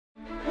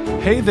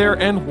Hey there,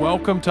 and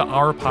welcome to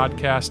our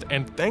podcast,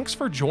 and thanks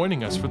for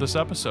joining us for this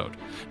episode.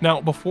 Now,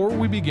 before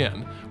we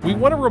begin, we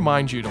want to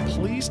remind you to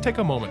please take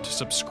a moment to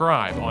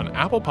subscribe on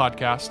Apple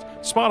Podcast,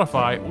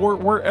 Spotify, or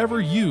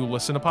wherever you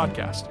listen to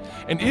podcasts.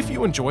 And if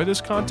you enjoy this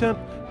content,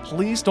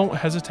 please don't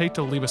hesitate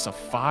to leave us a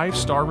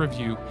 5-star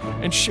review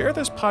and share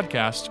this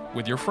podcast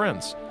with your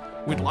friends.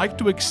 We'd like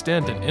to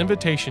extend an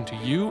invitation to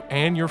you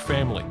and your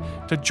family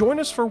to join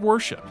us for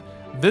worship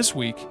this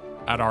week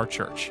at our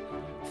church.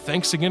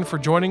 Thanks again for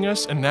joining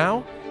us, and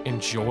now,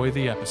 enjoy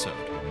the episode.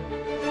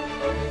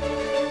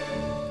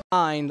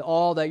 Find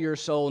all that your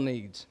soul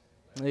needs.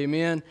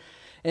 Amen.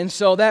 And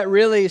so that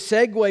really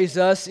segues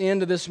us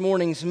into this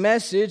morning's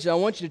message. I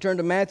want you to turn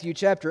to Matthew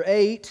chapter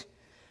 8.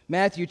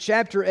 Matthew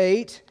chapter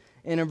 8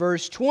 and in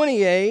verse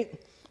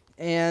 28.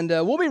 And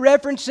we'll be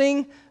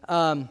referencing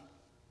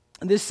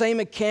this same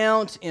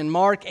account in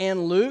Mark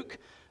and Luke.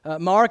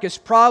 Mark is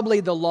probably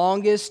the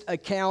longest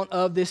account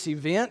of this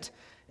event.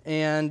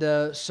 And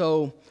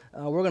so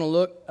we're going to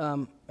look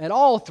at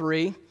all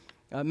three,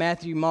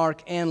 Matthew,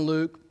 Mark, and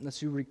Luke. That's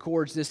who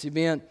records this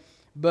event.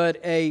 But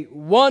a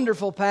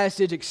wonderful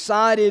passage,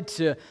 excited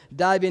to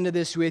dive into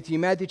this with you.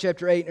 Matthew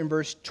chapter 8 and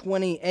verse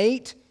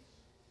 28.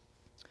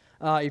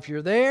 If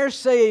you're there,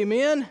 say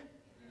amen.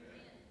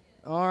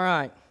 All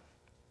right.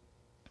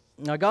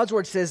 Now God's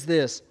word says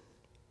this.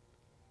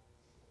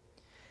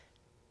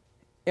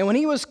 And when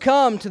he was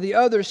come to the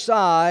other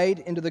side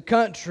into the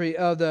country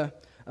of the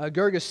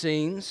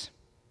Gergesenes,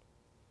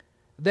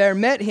 there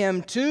met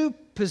him two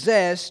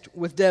possessed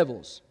with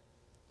devils,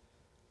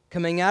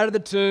 coming out of the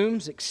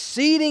tombs,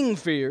 exceeding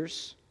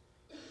fierce,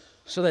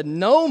 so that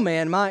no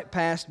man might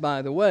pass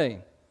by the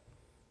way.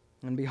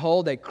 And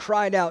behold, they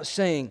cried out,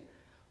 saying,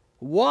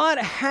 What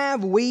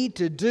have we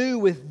to do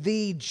with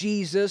thee,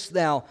 Jesus,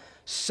 thou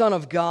Son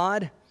of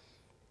God?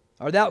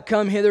 Art thou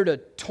come hither to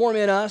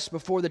torment us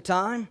before the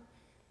time?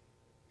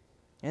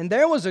 And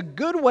there was a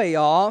good way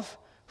off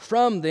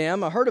from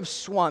them a herd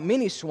of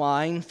many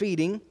swine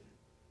feeding.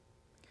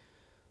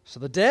 So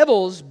the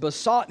devils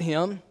besought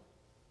him,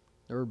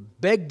 or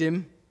begged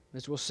him,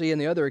 as we'll see in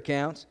the other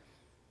accounts,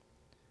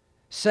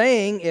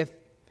 saying,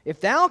 If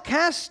thou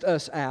cast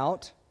us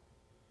out,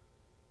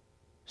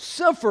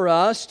 suffer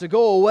us to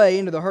go away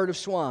into the herd of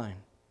swine.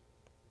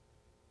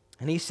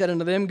 And he said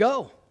unto them,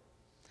 Go.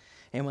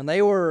 And when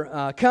they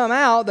were come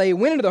out, they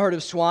went into the herd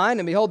of swine,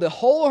 and behold, the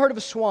whole herd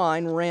of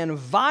swine ran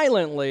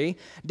violently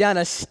down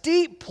a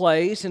steep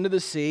place into the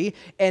sea,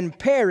 and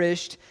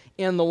perished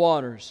in the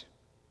waters.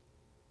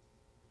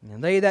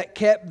 And they that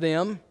kept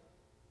them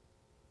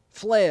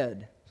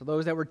fled. So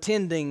those that were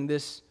tending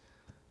this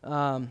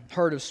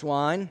herd of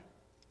swine,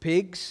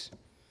 pigs,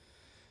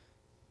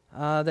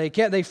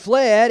 they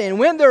fled and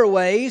went their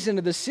ways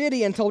into the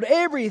city and told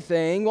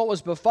everything what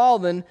was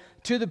befallen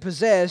to the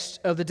possessed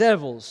of the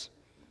devils.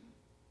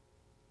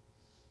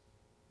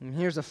 And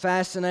here's a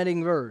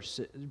fascinating verse.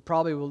 It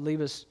probably will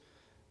leave us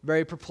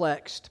very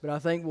perplexed, but I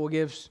think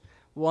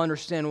we'll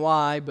understand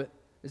why, but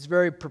it's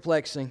very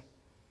perplexing.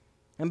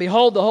 And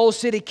behold, the whole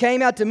city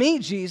came out to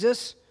meet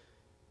Jesus,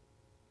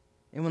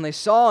 and when they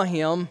saw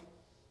him,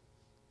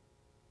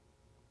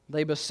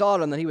 they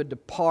besought him that he would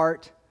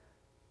depart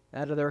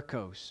out of their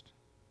coast.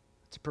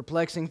 It's a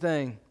perplexing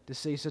thing to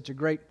see such a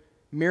great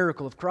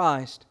miracle of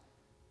Christ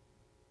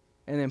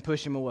and then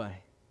push him away.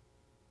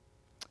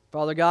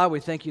 Father God, we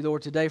thank you,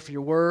 Lord, today for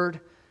your word,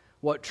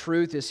 what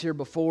truth is here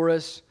before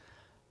us.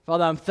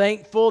 Father, I'm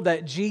thankful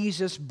that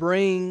Jesus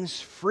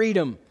brings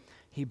freedom.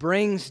 He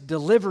brings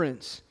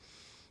deliverance.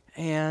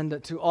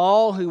 And to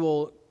all who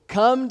will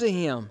come to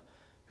him,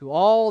 to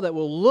all that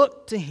will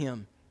look to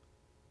him.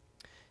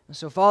 And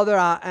so, Father,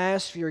 I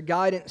ask for your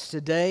guidance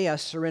today. I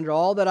surrender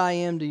all that I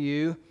am to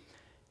you.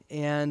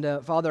 And,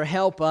 Father,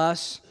 help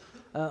us,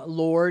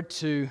 Lord,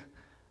 to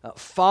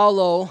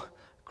follow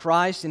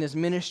Christ in his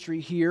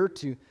ministry here,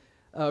 to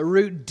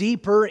root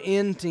deeper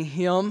into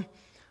him.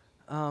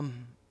 Father,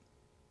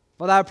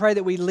 I pray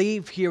that we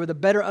leave here with a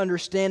better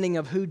understanding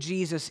of who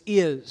Jesus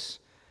is.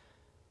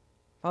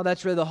 Oh,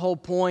 that's really the whole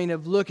point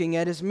of looking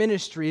at his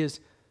ministry, is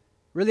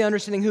really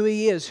understanding who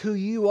he is, who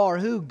you are,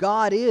 who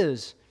God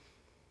is,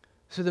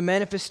 through the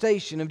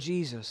manifestation of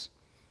Jesus.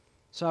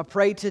 So I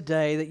pray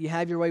today that you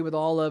have your way with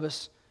all of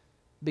us,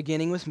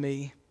 beginning with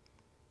me,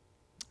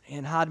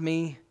 and hide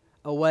me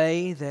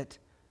away that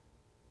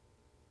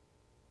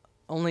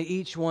only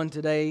each one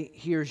today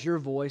hears your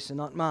voice and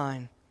not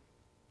mine.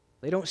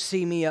 They don't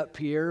see me up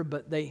here,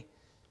 but they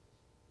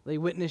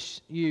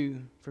witness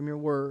you from your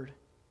word.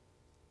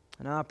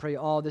 And I pray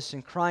all this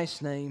in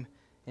Christ's name,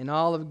 and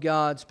all of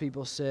God's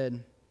people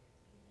said,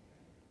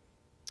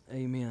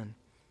 Amen.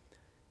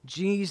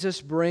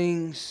 Jesus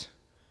brings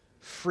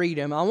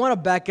freedom. I want to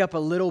back up a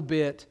little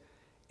bit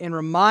and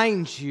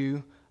remind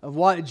you of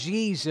what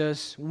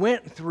Jesus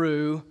went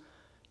through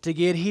to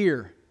get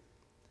here.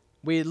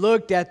 We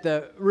looked at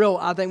the real,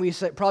 I think we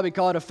probably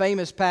call it a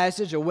famous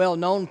passage, a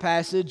well-known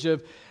passage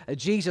of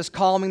Jesus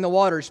calming the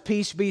waters.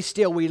 Peace be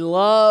still. We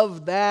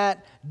love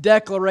that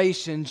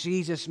declaration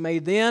Jesus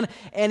made then,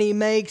 and He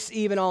makes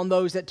even on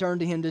those that turn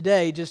to Him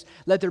today. Just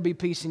let there be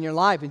peace in your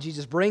life, and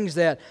Jesus brings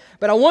that.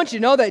 But I want you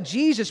to know that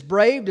Jesus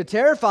braved a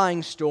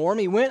terrifying storm.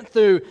 He went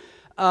through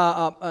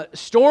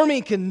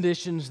stormy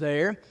conditions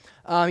there.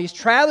 He's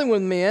traveling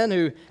with men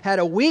who had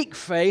a weak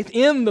faith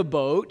in the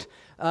boat,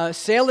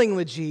 sailing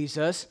with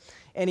Jesus,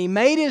 and He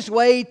made His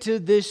way to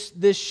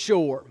this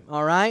shore,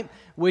 all right,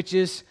 which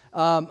is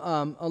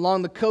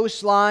along the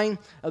coastline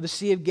of the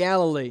Sea of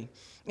Galilee.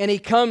 And He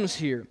comes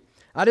here.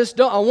 I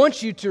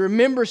want you to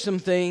remember some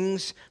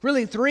things,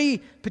 really 3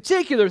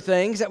 particular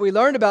things that we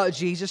learned about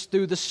Jesus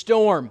through the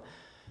storm.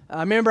 I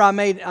remember I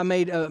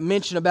made a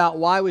mention about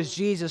why was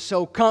Jesus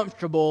so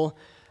comfortable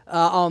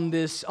on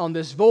this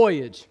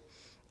voyage.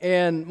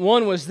 And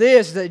one was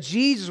this, that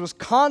Jesus was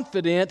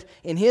confident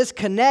in His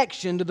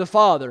connection to the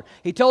Father.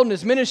 He told in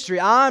His ministry,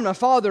 I and my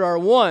Father are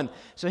one.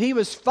 So He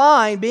was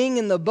fine being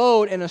in the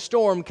boat and a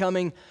storm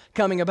coming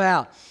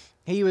about.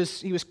 He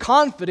was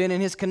confident in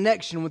His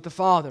connection with the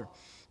Father.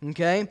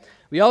 Okay?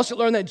 We also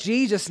learned that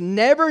Jesus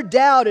never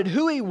doubted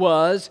who He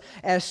was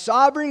as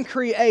sovereign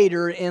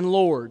Creator and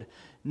Lord.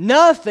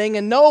 Nothing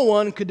and no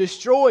one could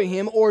destroy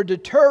Him or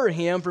deter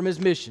Him from His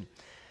mission.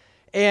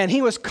 And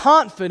He was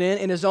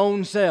confident in His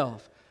own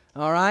self.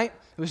 All right?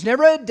 There was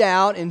never a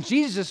doubt in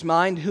Jesus'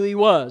 mind who He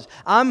was.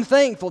 I'm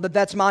thankful that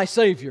that's my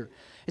Savior.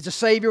 It's a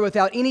Savior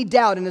without any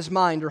doubt in His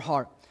mind or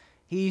heart.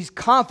 He's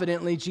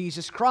confidently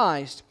Jesus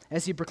Christ,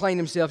 as He proclaimed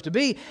Himself to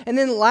be. And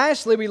then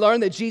lastly, we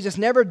learned that Jesus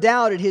never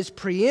doubted His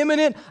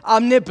preeminent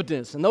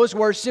omnipotence. And those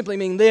words simply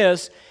mean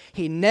this: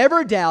 He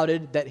never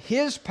doubted that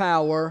His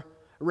power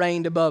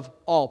reigned above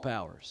all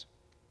powers.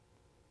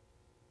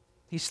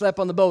 He slept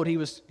on the boat. He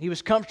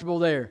was comfortable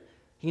there.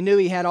 He knew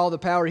He had all the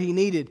power He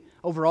needed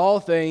over all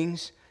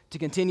things to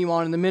continue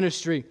on in the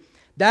ministry.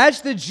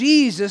 That's the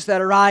Jesus that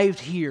arrived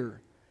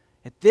here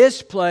at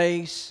this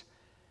place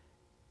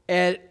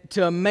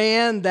to a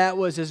man that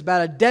was as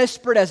about as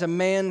desperate as a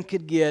man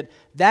could get.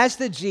 That's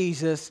the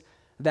Jesus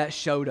that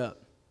showed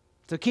up.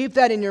 So keep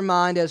that in your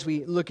mind as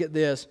we look at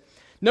this.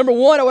 Number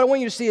one, what I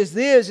want you to see is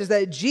this, is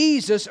that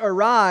Jesus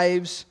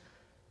arrives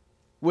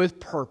with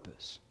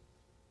purpose.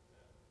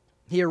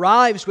 He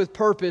arrives with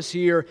purpose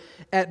here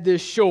at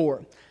this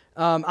shore.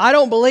 I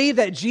don't believe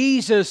that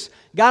Jesus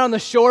got on the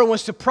shore and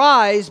was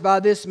surprised by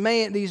these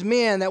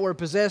men that were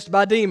possessed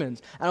by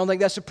demons. I don't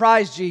think that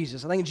surprised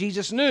Jesus. I think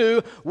Jesus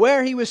knew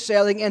where He was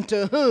sailing and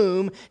to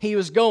whom He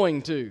was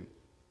going to.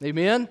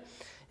 Amen?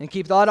 And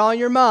keep that on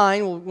your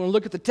mind. We'll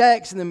look at the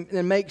text and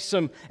then make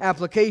some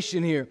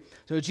application here.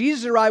 So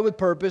Jesus arrived with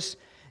purpose.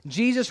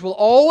 Jesus will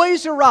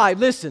always arrive.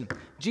 Listen,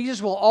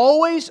 Jesus will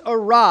always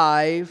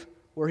arrive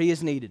where He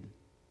is needed.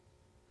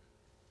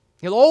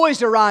 He'll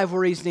always arrive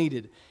where He's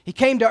needed. He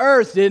came to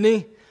earth, didn't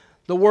He?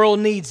 The world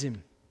needs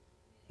Him.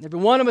 Every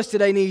one of us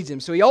today needs Him.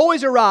 So He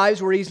always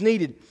arrives where He's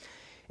needed.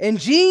 And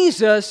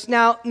Jesus,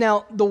 now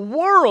the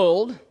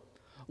world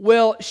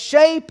will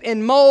shape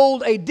and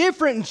mold a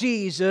different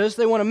Jesus.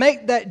 They want to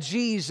make that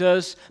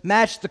Jesus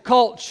match the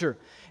culture.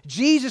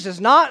 Jesus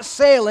is not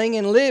sailing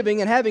and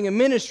living and having a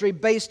ministry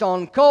based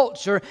on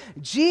culture.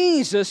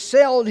 Jesus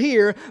sailed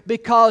here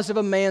because of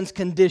a man's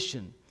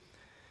condition.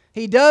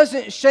 He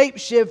doesn't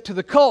shapeshift to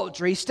the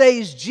culture. He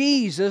stays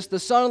Jesus, the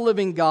Son of the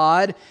living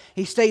God.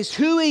 He stays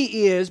who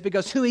He is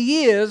because who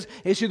He is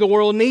who the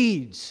world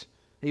needs.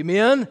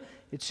 Amen?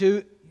 It's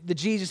the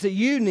Jesus that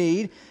you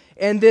need.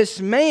 And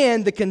this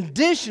man, the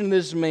condition of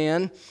this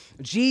man,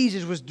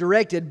 Jesus was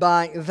directed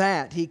by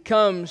that. He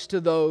comes to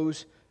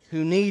those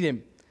who need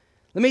Him.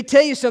 Let me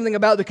tell you something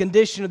about the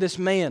condition of this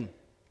man.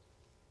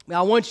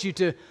 I want you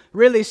to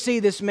really see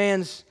this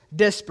man's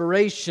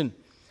desperation.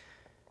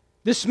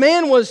 This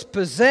man was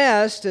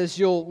possessed, as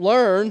you'll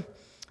learn.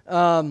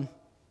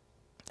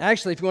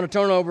 Actually, if you want to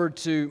turn over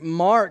to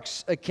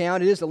Mark's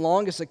account, it is the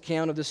longest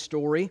account of this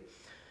story.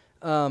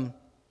 You'll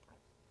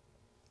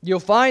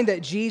find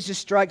that Jesus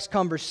strikes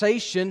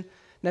conversation.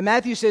 Now,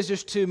 Matthew says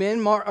there's 2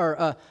 men.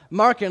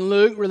 Mark and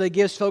Luke really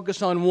gives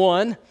focus on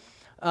one.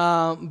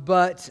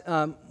 But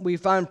we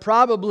find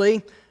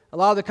probably a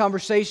lot of the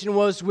conversation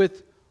was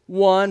with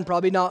one,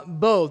 probably not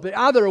both. But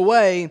either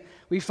way,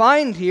 we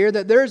find here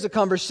that there's a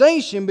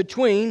conversation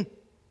between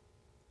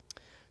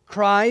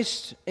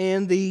Christ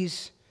and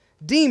these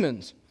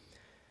demons.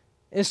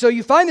 And so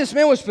you find this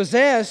man was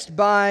possessed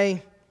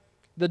by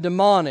the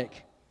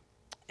demonic.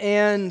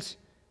 And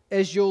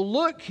as you'll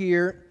look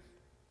here,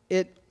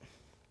 let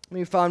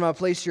me find my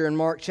place here in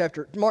Mark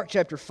chapter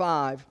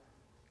 5.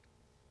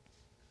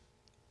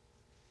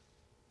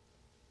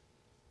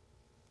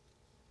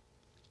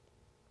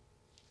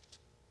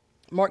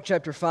 Mark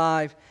chapter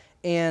 5,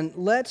 and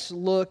let's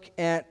look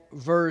at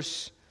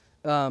verse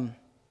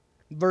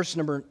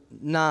number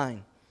 9.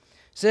 It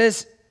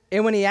says,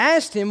 and when he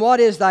asked him, what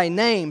is thy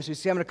name? So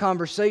he's having a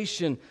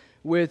conversation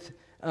with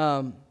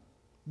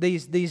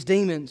these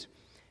demons.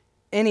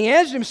 And he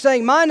answered him,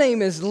 saying, my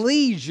name is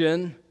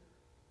Legion,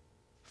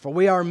 for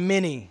we are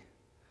many.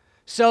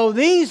 So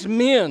these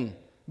men,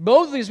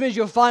 both of these men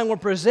you'll find, were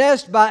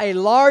possessed by a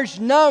large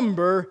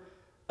number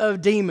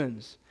of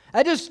demons.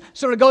 That just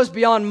sort of goes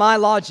beyond my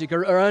logic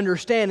or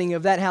understanding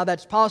of that, how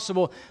that's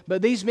possible.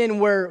 But these men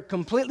were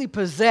completely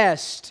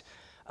possessed,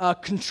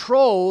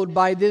 controlled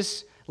by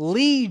this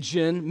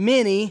legion,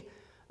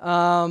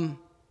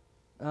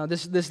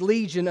 this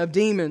legion of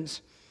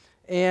demons.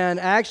 And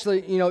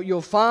actually,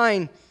 you'll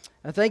find,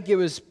 I think it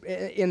was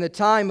in the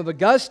time of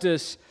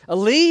Augustus, a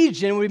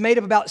legion would be made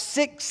of about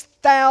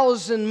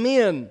 6,000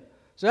 men.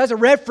 So that's a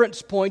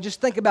reference point.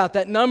 Just think about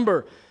that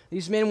number.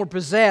 These men were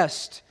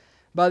possessed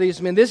by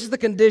these men. This is the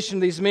condition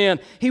of these men.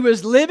 He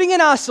was living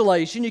in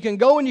isolation. You can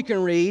go and you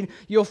can read.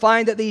 You'll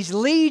find that these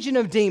legion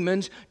of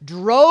demons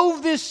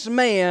drove this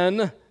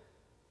man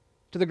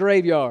to the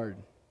graveyard,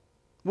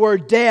 where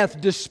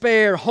death,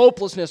 despair,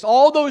 hopelessness,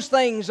 all those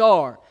things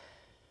are.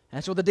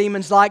 That's what the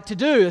demons like to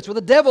do. That's what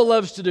the devil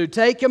loves to do.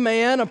 Take a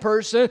man, a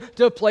person,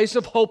 to a place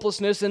of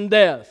hopelessness and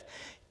death.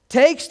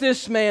 Takes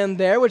this man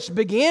there, which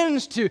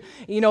begins to,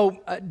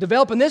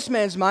 develop in this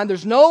man's mind.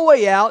 There's no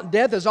way out.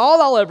 Death is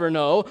all I'll ever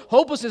know.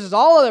 Hopelessness is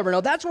all I'll ever know.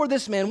 That's where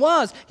this man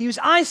was. He was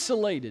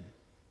isolated.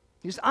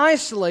 He was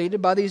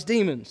isolated by these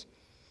demons.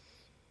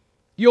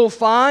 You'll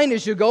find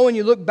as you go and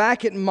you look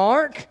back at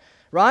Mark,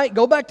 right?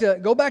 Go back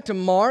to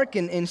Mark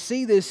and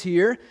see this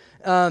here.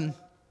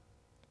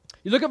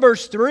 You look at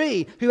verse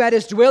 3, who had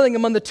his dwelling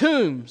among the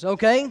tombs,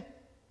 okay?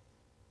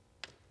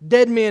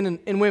 Dead men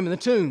and women, the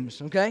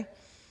tombs, okay?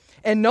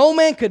 And no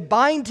man could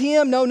bind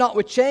him, no, not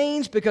with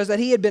chains, because that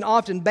he had been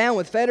often bound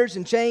with fetters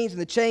and chains, and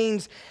the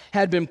chains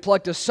had been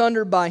plucked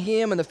asunder by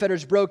him, and the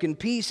fetters broke in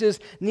pieces.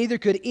 Neither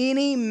could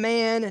any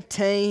man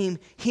tame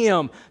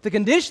him. The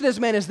condition of this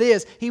man is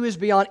this: he was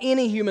beyond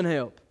any human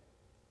help.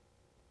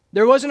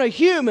 There wasn't a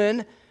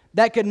human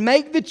that could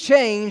make the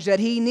change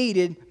that he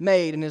needed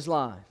made in his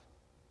life.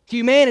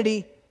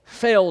 Humanity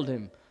failed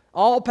him.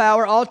 All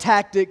power, all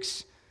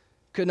tactics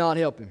could not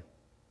help him.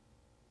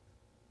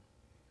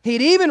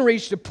 He'd even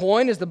reached a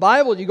point, as the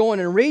Bible, you go in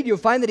and read, you'll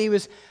find that he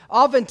was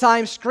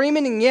oftentimes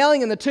screaming and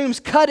yelling in the tombs,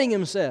 cutting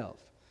himself.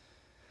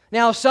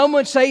 Now, some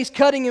would say he's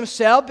cutting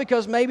himself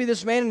because maybe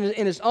this man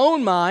in his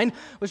own mind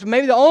was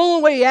maybe the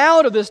only way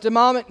out of this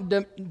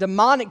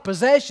demonic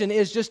possession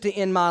is just to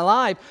end my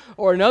life.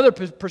 Or another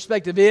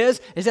perspective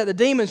is that the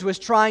demons was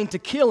trying to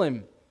kill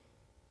him.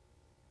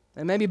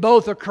 And maybe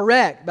both are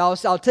correct,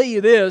 but I'll tell you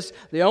this: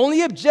 the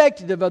only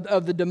objective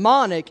of the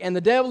demonic and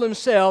the devil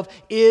himself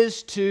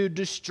is to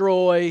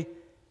destroy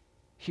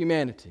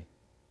humanity.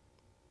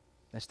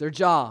 That's their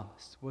job.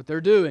 That's what they're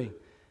doing.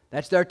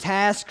 That's their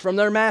task from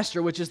their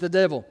master, which is the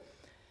devil.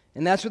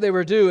 And that's what they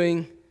were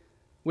doing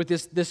with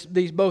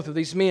both of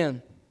these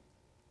men.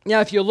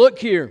 Now, if you look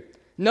here,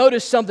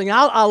 notice something.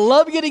 I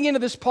love getting into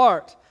this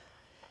part.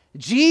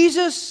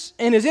 Jesus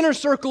and his inner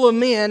circle of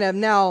men have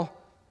now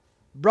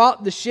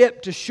brought the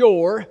ship to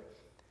shore,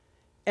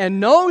 and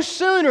no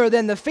sooner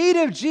than the feet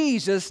of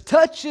Jesus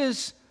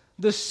touches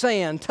the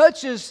sand,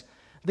 touches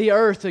the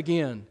earth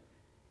again,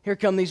 here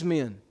come these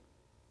men.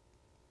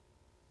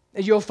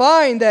 And you'll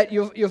find that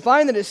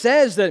it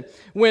says that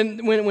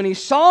when he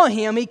saw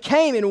him, he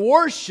came and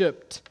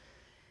worshiped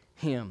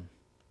him.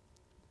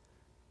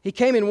 He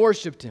came and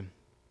worshiped him.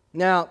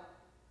 Now,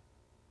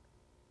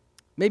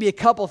 maybe a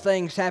couple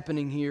things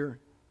happening here.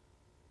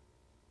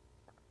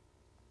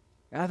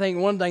 I think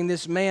one thing,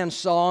 this man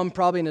saw him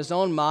probably in his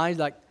own mind,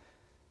 like,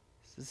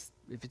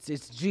 if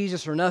it's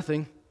Jesus or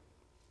nothing,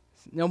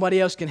 nobody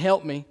else can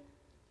help me.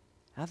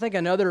 I think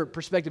another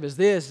perspective is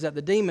this, is that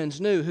the demons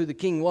knew who the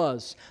king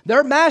was.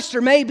 Their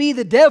master may be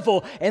the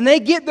devil, and they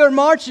get their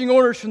marching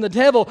orders from the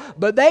devil,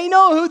 but they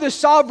know who the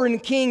sovereign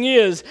king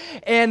is,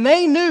 and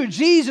they knew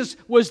Jesus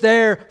was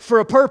there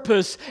for a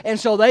purpose, and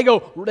so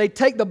they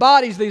take the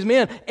bodies of these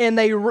men, and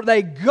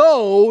they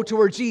go to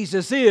where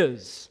Jesus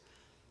is.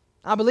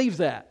 I believe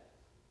that.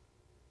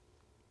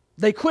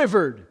 They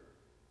quivered.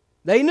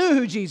 They knew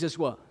who Jesus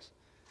was.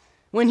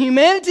 When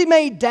humanity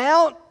made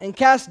doubt and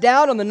cast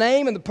doubt on the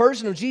name and the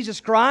person of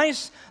Jesus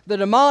Christ, the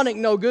demonic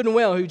know good and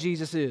well who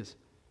Jesus is.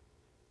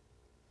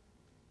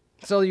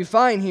 So you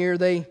find here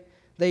they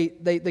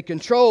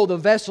control the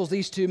vessels,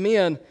 these two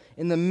men,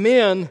 and the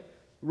men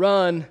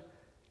run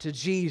to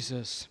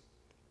Jesus.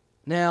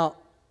 Now,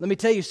 let me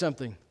tell you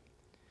something.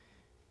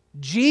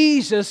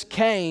 Jesus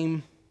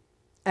came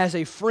as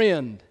a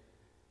friend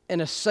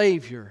and a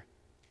Savior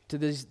to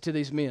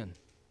these men.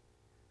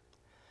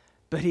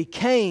 But He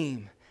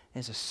came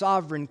as a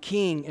sovereign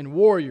king and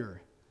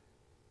warrior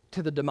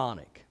to the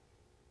demonic.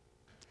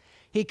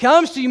 He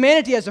comes to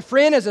humanity as a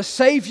friend, as a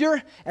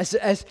Savior, as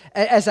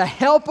a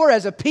helper,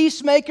 as a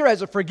peacemaker,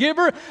 as a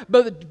forgiver.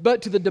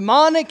 But to the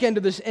demonic and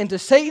to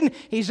Satan,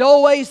 He's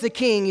always the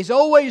king. He's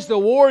always the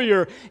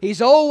warrior.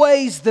 He's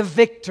always the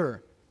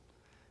victor.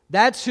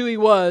 That's who He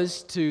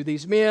was to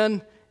these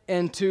men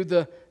and to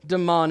the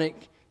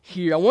demonic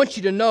here. I want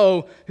you to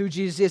know who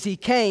Jesus is. He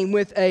came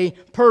with a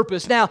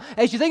purpose. Now,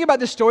 as you think about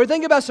this story,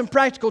 think about some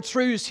practical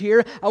truths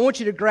here. I want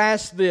you to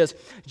grasp this.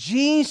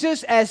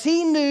 Jesus, as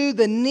He knew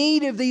the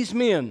need of these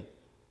men,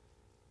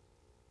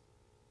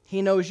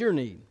 He knows your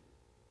need.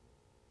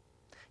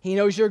 He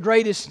knows your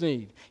greatest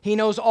need. He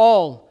knows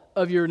all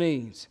of your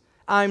needs.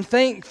 I'm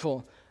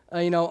thankful,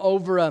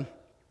 over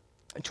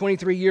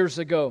 23 years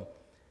ago,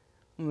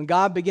 when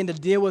God began to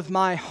deal with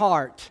my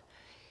heart,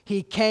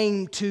 He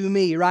came to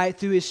me, right,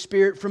 through His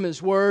Spirit from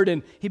His Word,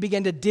 and He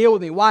began to deal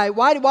with me. Why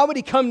would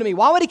He come to me?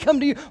 Why would He come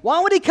to you?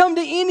 Why would He come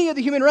to any of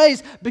the human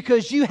race?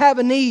 Because you have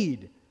a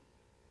need.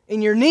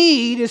 And your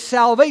need is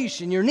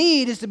salvation. Your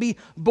need is to be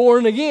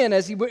born again,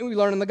 as we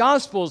learn in the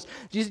Gospels.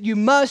 You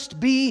must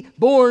be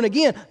born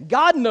again.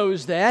 God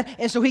knows that,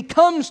 and so He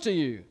comes to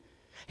you.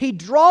 He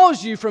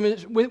draws you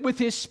with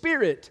His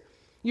Spirit.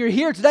 You're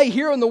here today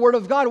hearing the Word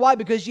of God. Why?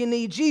 Because you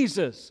need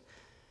Jesus.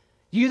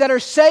 You that are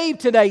saved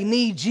today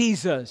need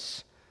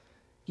Jesus.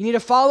 You need to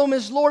follow Him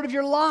as Lord of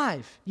your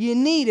life. You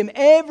need Him.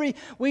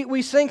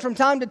 We sing from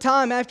time to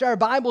time after our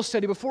Bible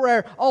study, before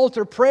our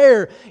altar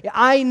prayer,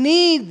 I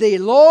need Thee,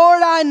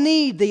 Lord, I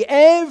need Thee.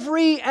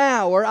 Every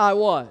hour I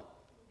what?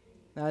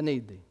 I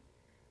need Thee.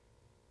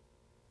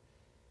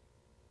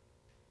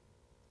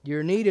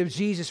 Your need of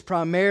Jesus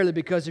primarily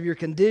because of your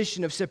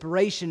condition of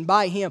separation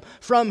by Him,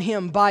 from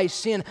Him by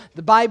sin.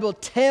 The Bible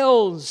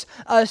tells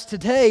us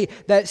today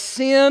that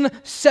sin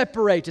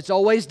separates. It's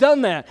always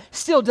done that.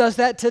 Still does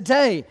that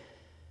today.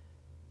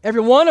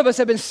 Every one of us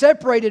have been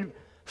separated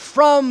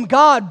from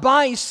God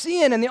by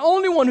sin, and the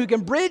only one who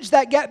can bridge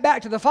that gap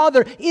back to the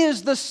Father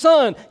is the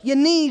Son. You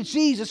need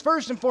Jesus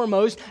first and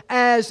foremost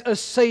as a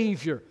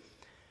Savior.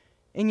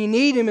 And you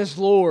need Him as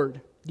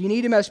Lord. You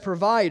need Him as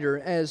provider,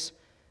 as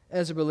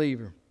a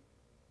believer.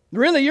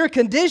 Really, your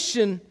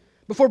condition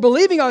before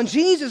believing on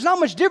Jesus is not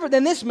much different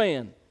than this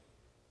man.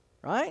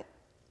 Right?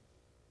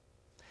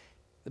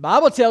 The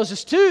Bible tells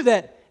us too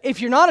that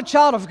if you're not a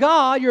child of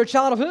God, you're a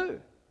child of who?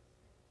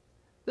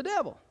 The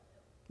devil.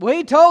 Well,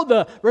 he told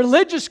the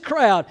religious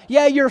crowd,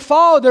 yeah, your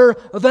father,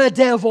 the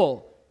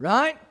devil.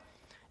 Right?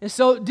 And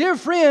so, dear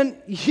friend,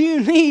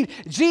 you need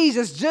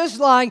Jesus just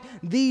like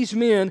these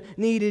men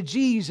needed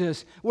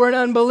Jesus. We're in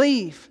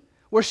unbelief.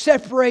 We're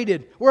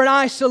separated. We're in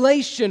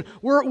isolation.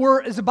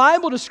 We're, as the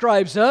Bible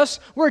describes us,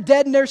 we're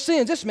dead in their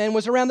sins. This man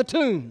was around the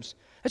tombs.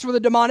 That's where the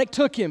demonic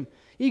took him.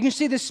 You can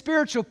see the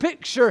spiritual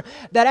picture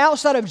that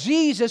outside of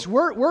Jesus,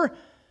 we're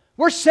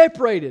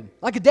separated,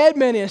 like a dead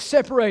man is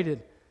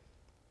separated.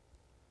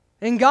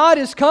 And God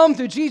has come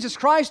through Jesus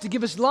Christ to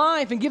give us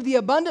life and give the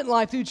abundant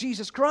life through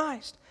Jesus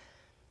Christ.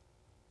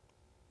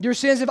 Your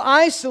sins have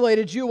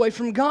isolated you away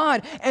from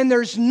God, and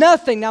there's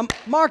nothing, now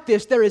mark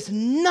this, there is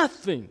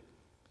nothing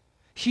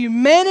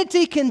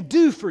humanity can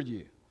do for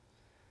you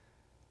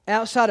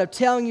outside of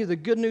telling you the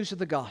good news of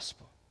the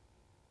gospel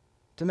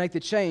to make the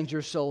change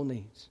your soul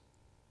needs.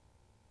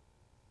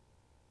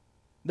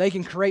 They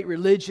can create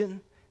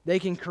religion, they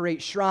can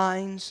create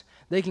shrines,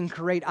 they can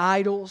create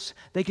idols,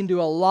 they can do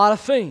a lot of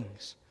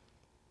things.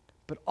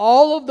 But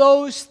all of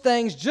those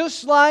things,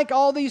 just like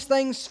all these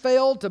things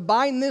failed to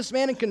bind this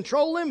man and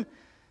control him,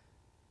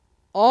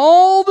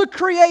 all the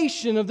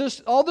creation of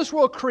this, all this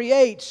world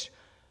creates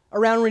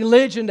around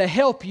religion to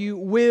help you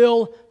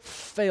will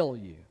fail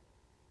you.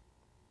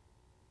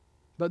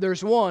 But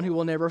there's one who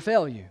will never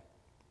fail you.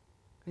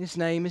 His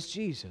name is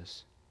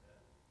Jesus.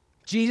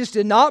 Jesus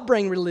did not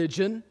bring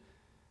religion.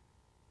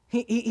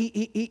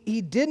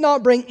 He did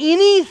not bring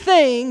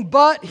anything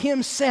but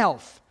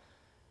Himself.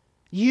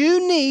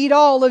 You need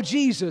all of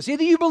Jesus.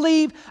 Either you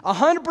believe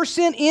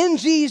 100% in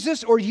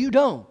Jesus or you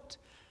don't.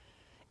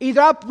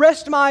 Either I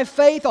rest my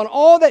faith on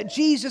all that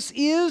Jesus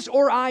is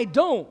or I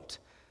don't.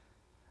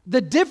 The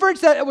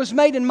difference that was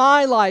made in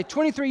my life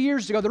 23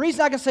 years ago, the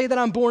reason I can say that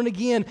I'm born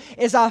again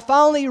is I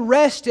finally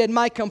rested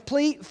my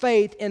complete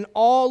faith in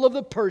all of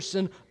the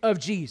person of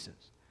Jesus.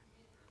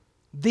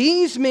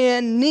 These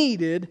men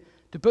needed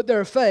to put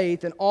their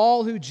faith in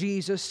all who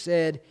Jesus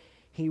said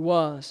He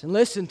was. And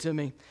listen to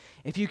me.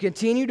 If you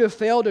continue to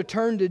fail to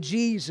turn to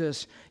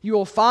Jesus, you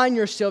will find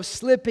yourself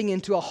slipping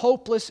into a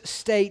hopeless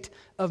state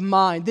of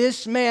mind.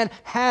 This man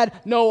had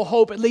no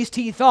hope, at least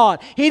he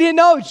thought. He didn't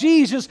know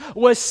Jesus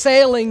was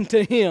sailing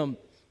to him.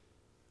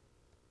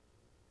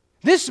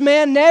 This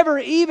man never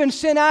even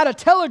sent out a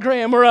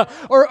telegram or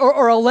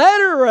a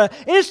letter or an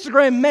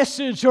Instagram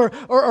message or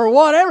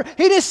whatever.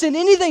 He didn't send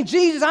anything.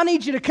 Jesus, I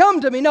need you to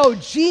come to me. No,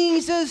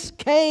 Jesus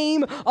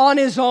came on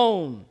His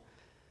own.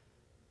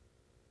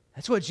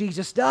 That's what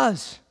Jesus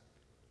does.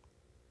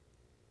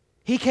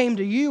 He came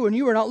to you and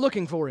you were not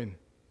looking for Him.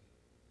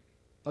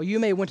 Oh, you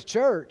may have went to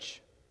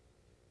church,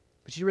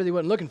 but you really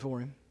wasn't looking for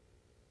Him.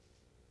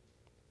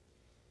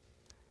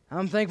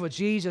 I'm thankful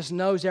Jesus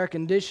knows our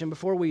condition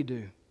before we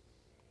do.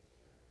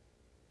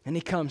 And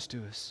He comes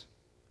to us.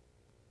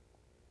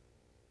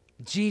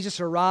 Jesus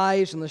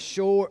arrives on the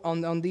shore,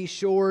 on these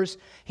shores.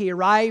 He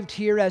arrived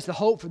here as the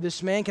hope for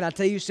this man. Can I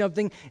tell you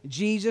something?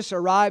 Jesus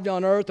arrived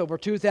on earth over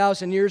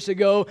 2,000 years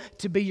ago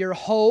to be your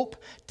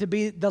hope, to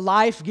be the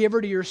life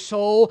giver to your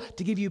soul,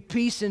 to give you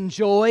peace and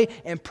joy,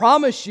 and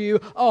promise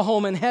you a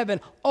home in heaven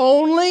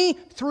only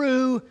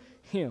through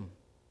Him.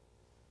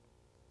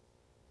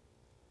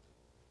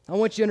 I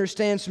want you to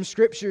understand some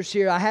scriptures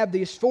here. I have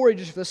these for you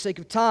just for the sake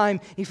of time.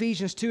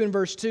 Ephesians 2 and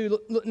verse 2.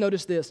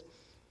 Notice this.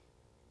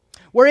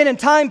 Wherein in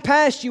time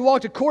past you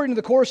walked according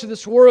to the course of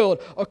this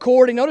world,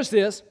 notice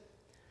this,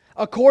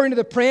 according to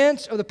the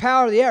prince of the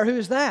power of the air. Who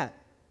is that?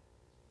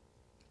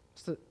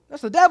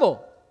 That's the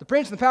devil, the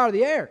prince of the power of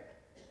the air.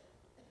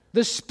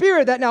 The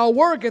spirit that now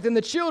worketh in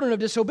the children of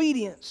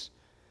disobedience.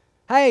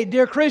 Hey,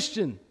 dear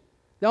Christian,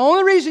 the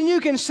only reason you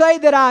can say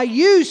that I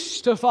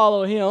used to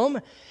follow Him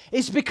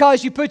is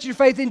because you put your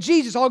faith in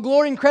Jesus. All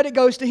glory and credit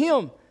goes to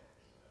Him.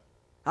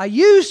 I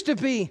used to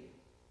be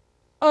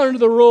under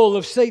the rule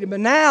of Satan, but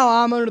now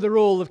I'm under the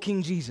rule of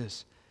King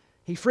Jesus.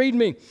 He freed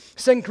me.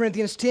 2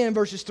 Corinthians 10,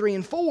 verses 3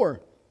 and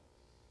 4.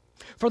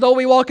 For though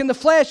we walk in the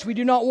flesh, we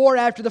do not war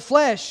after the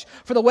flesh.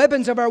 For the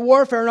weapons of our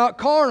warfare are not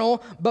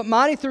carnal, but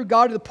mighty through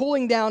God to the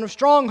pulling down of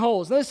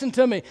strongholds. Listen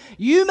to me.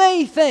 You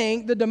may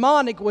think the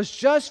demonic was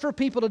just for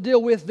people to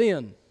deal with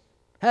then.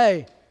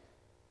 Hey,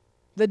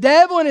 the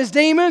devil and his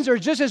demons are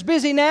just as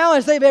busy now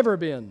as they've ever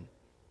been.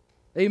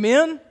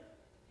 Amen?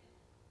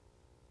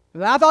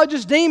 I thought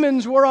just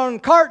demons were on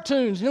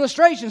cartoons and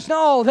illustrations.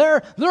 No,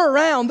 they're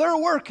around. They're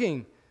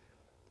working.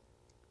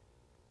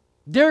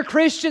 Dear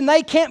Christian,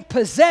 they can't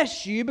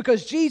possess you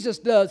because Jesus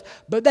does,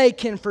 but they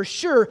can for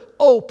sure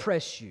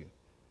oppress you.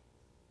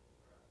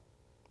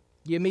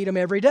 You meet them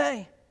every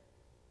day.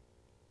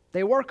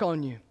 They work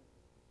on you.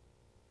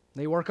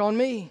 They work on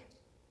me.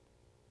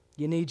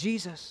 You need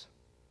Jesus.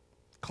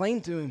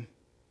 Cling to Him.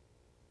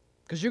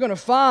 Because you're going to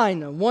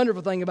find a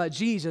wonderful thing about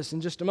Jesus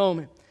in just a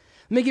moment.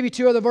 Let me give you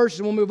two other verses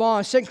and we'll move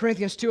on. 2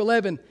 Corinthians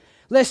 2:11.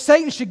 Lest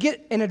Satan should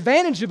get an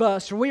advantage of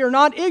us, for we are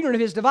not ignorant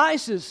of his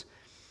devices.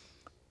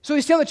 So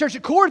he's telling the church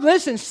at Corinth,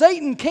 listen,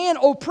 Satan can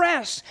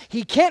oppress.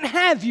 He can't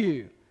have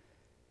you,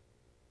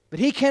 but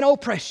he can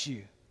oppress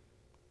you.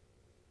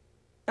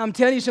 I'm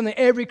telling you something,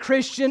 every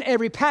Christian,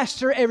 every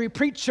pastor, every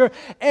preacher,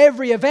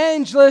 every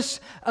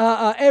evangelist,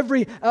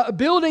 every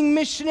building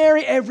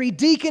missionary, every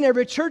deacon,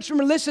 every church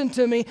member, listen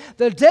to me.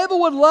 The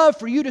devil would love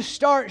for you to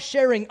start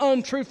sharing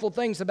untruthful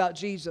things about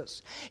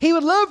Jesus. He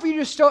would love for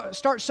you to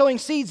start sowing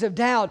seeds of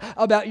doubt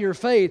about your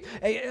faith,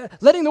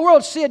 letting the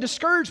world see a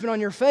discouragement on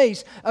your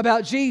face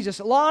about Jesus.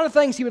 A lot of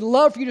things he would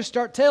love for you to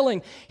start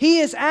telling. He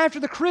is after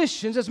the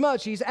Christians as much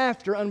as he's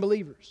after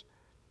unbelievers.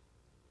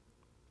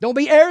 Don't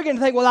be arrogant and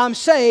think, well, I'm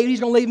saved, He's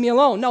going to leave me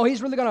alone. No,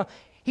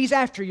 He's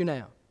after you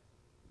now.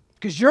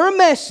 Because your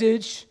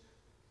message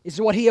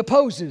is what He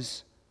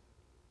opposes.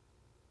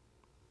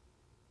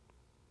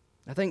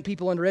 I think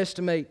people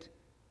underestimate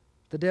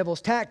the devil's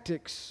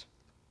tactics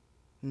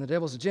and the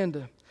devil's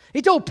agenda.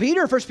 He told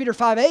Peter, 1 Peter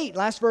 5:8,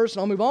 last verse,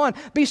 and I'll move on,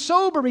 be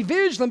sober, be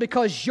vigilant,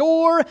 because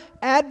your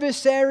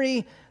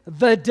adversary,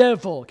 the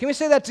devil. Can we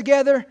say that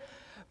together?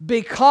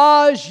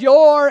 Because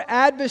your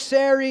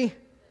adversary,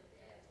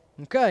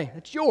 okay,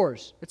 it's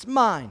yours. It's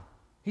mine.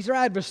 He's our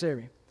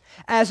adversary.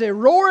 As a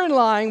roaring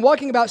lion,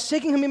 walking about,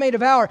 seeking whom he may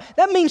devour.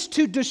 That means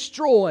to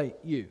destroy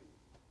you.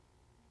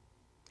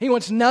 He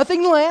wants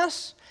nothing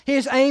less.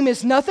 His aim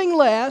is nothing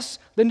less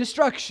than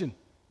destruction.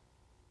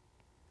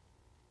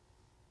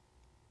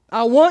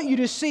 I want you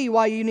to see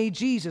why you need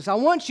Jesus. I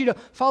want you to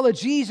follow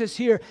Jesus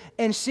here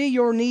and see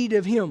your need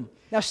of Him.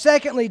 Now,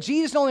 secondly,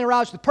 Jesus not only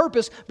arrives with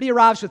purpose, but He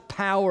arrives with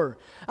power.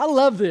 I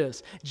love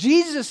this.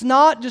 Jesus is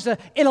not just an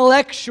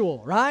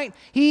intellectual, right?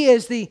 He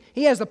has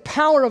the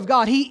power of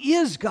God. He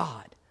is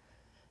God.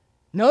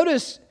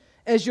 Notice,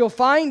 as you'll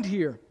find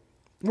here,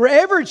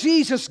 wherever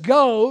Jesus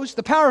goes,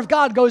 the power of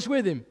God goes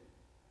with Him.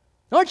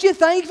 Aren't you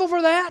thankful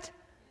for that?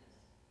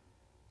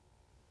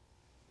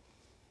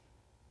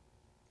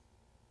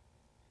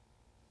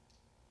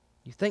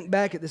 You think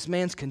back at this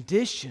man's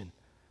condition.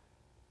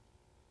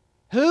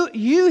 Who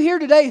you here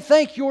today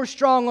think you're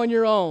strong on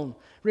your own.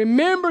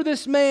 Remember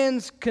this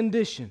man's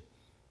condition.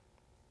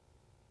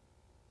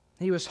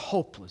 He was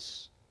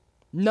hopeless.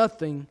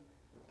 Nothing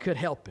could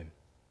help him.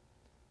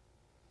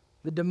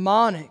 The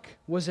demonic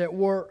was at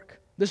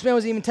work. This man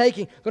was even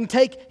going to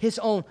take his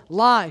own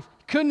life.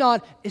 Could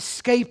not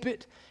escape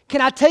it.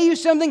 Can I tell you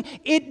something?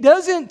 It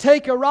doesn't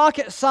take a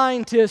rocket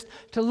scientist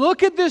to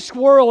look at this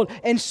world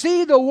and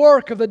see the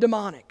work of the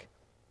demonic.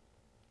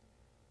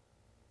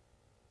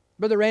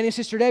 Brother Randy and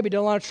Sister Debbie did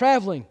a lot of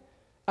traveling.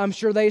 I'm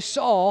sure they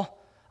saw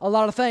a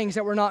lot of things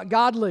that were not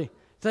godly,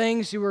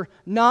 things that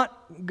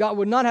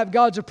would not have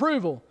God's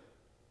approval.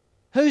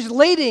 Who's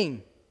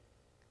leading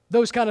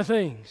those kind of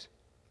things?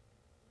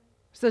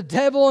 It's the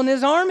devil and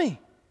his army.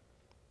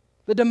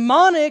 The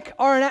demonic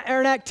are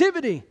an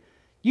activity.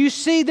 You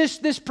see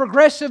this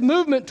progressive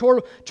movement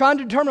toward trying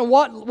to determine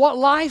what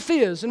life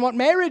is and what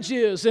marriage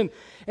is, and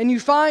you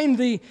find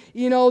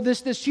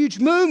this huge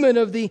movement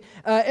of the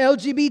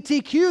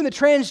LGBTQ and the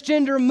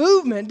transgender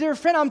movement. Dear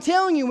friend, I'm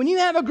telling you, when you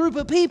have a group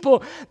of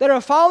people that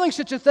are following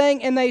such a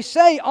thing and they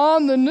say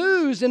on the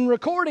news and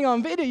recording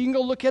on video, you can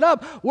go look it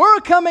up, we're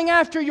coming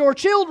after your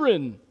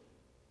children.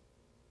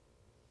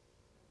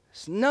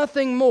 It's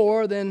nothing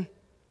more than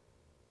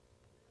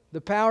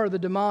the power of the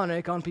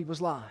demonic on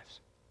people's lives.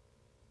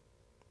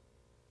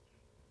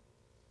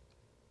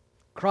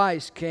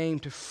 Christ came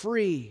to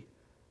free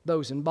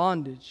those in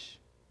bondage.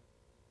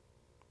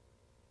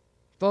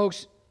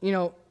 Folks,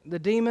 the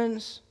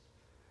demons,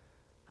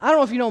 I don't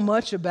know if you know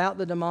much about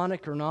the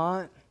demonic or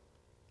not,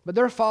 but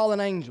they're fallen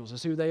angels.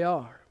 That's who they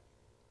are.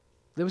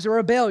 There was a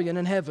rebellion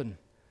in heaven.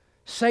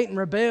 Satan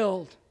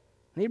rebelled,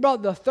 and he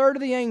brought the third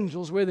of the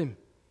angels with him.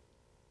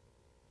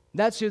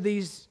 That's who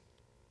these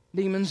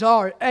demons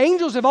are.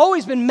 Angels have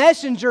always been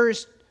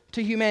messengers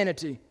to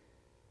humanity.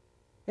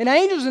 And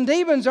angels and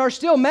demons are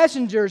still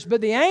messengers,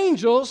 but the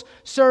angels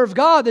serve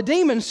God, the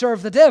demons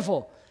serve the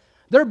devil.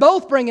 They're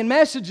both bringing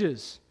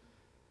messages.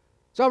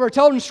 So we're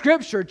told in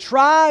Scripture,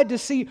 try to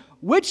see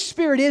which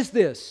spirit is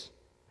this.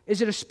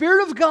 Is it a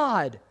spirit of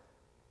God,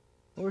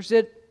 or is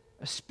it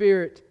a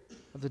spirit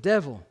of the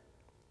devil?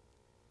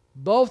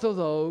 Both of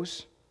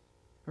those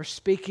are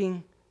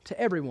speaking to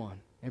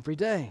everyone every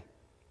day.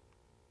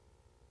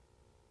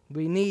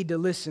 We need to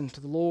listen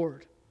to the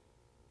Lord.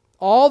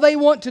 All they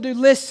want to do,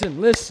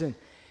 listen.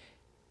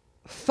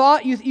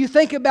 You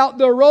think about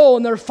their role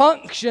and their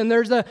function.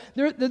 They're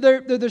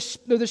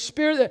the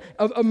spirit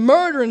of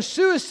murder and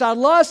suicide,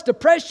 lust,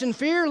 depression,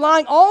 fear,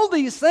 lying, all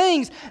these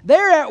things.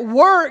 They're at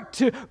work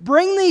to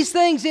bring these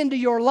things into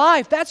your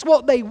life. That's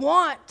what they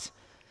want.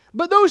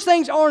 But those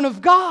things aren't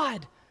of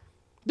God.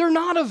 They're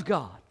not of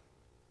God.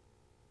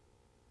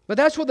 But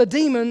that's what the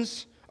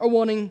demons are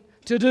wanting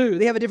to do.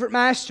 They have a different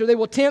master. They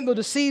will tempt, they'll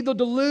deceive, they'll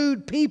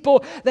delude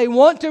people. They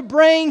want to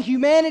bring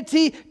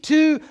humanity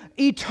to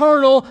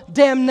eternal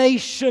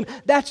damnation.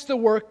 That's the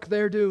work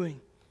they're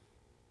doing.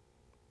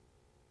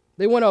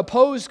 They want to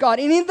oppose God.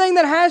 Anything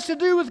that has to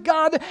do with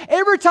God,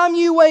 every time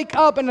you wake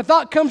up and a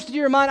thought comes to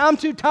your mind, I'm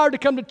too tired to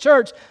come to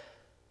church.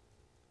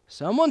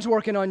 Someone's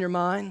working on your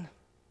mind.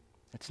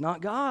 That's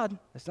not God.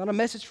 That's not a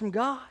message from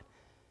God.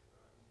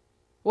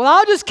 Well,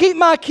 I'll just keep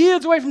my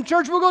kids away from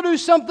church. We'll go do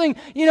something,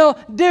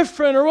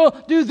 different, or we'll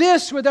do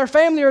this with our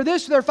family or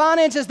this with our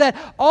finances. That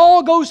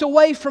all goes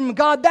away from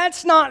God.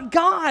 That's not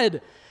God.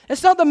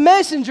 It's not the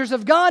messengers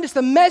of God. It's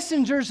the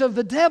messengers of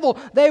the devil.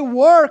 They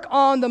work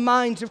on the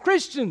minds of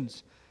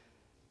Christians.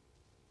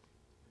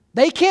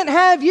 They can't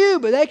have you,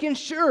 but they can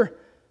sure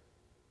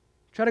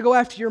try to go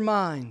after your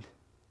mind.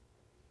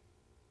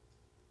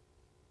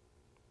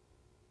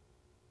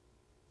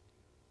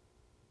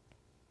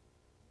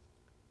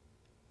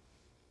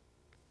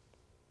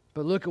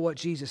 But look at what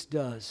Jesus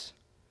does.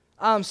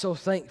 I'm so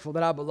thankful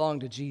that I belong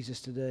to Jesus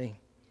today.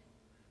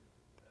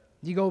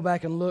 You go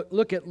back and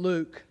look at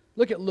Luke.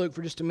 Look at Luke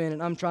for just a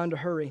minute. I'm trying to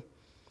hurry.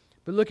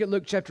 But look at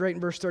Luke chapter 8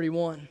 and verse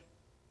 31.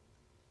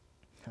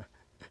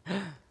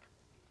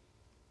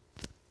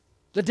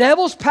 The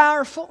devil's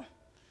powerful.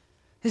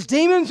 His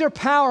demons are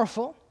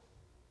powerful.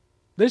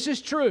 This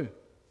is true.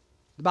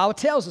 The Bible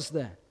tells us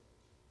that.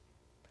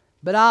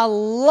 But I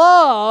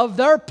love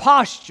their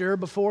posture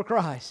before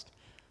Christ.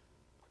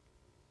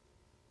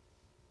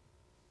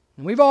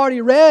 And we've already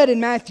read in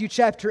Matthew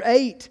chapter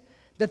 8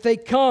 that they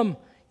come,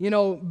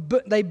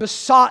 they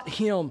besought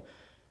Him.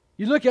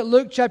 You look at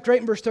Luke chapter 8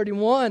 and verse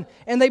 31,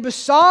 and they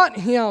besought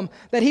Him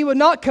that He would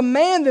not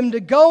command them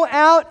to go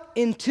out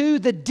into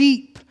the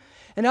deep.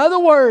 In other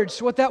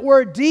words, what that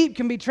word deep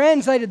can be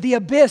translated, the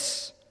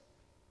abyss.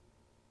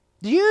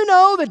 Do you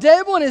know the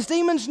devil and his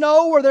demons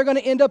know where they're going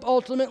to end up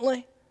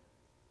ultimately?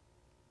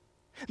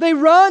 They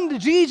run to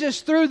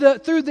Jesus through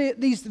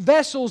these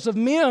vessels of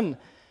men.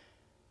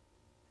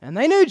 And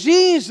they knew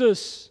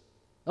Jesus.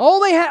 All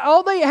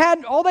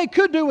they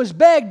could do was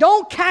beg,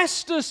 don't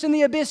cast us in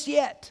the abyss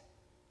yet.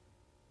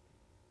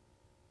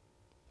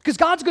 Because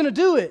God's going to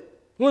do it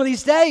one of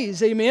these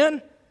days,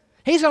 amen?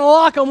 He's going to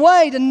lock them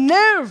away to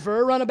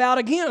never run about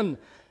again.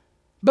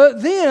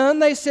 But then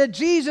they said,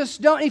 Jesus,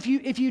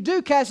 if you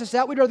do cast us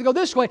out, we'd rather go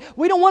this way.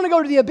 We don't want to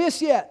go to the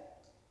abyss yet.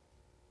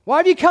 Why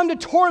have you come to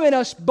torment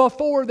us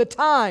before the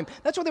time?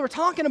 That's what they were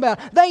talking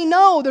about. They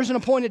know there's an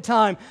appointed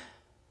time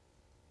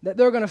that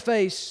they're going to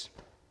face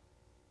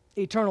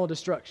eternal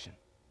destruction.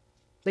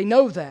 They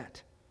know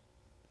that.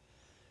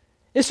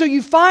 And so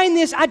you find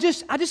this, I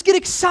just get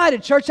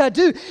excited, church, I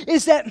do,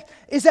 is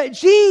that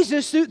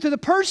Jesus, through the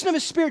person of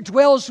His Spirit,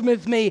 dwells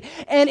with me,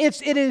 and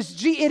it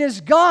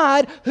is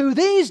God who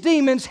these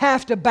demons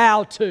have to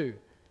bow to.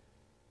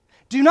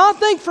 Do not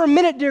think for a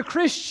minute, dear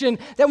Christian,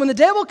 that when the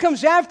devil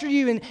comes after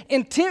you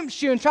and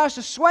tempts you and tries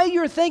to sway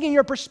your thinking,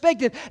 your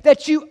perspective,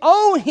 that you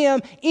owe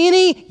him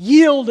any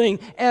yielding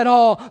at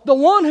all. The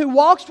one who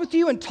walks with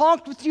you and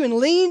talks with you and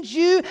leads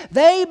you,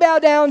 they bow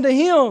down to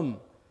Him.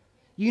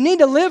 You need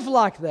to live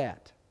like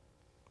that.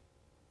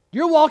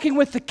 You're walking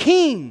with the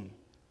King.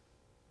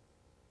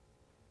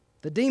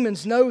 The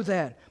demons know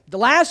that. The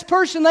last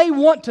person they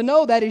want to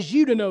know that is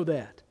you to know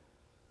that.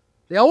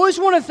 They always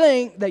want to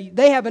think that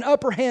they have an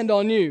upper hand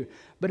on you.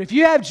 But if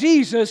you have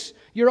Jesus,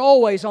 you're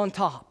always on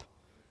top.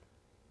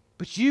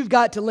 But you've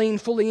got to lean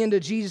fully into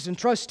Jesus and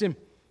trust Him.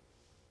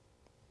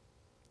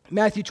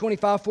 Matthew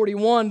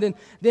 25:41,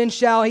 then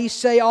shall He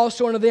say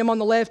also unto them on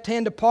the left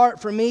hand,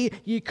 depart from me,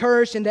 ye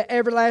cursed, into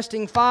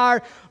everlasting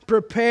fire,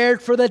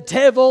 prepared for the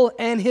devil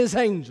and his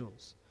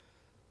angels.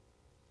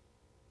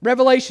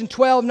 Revelation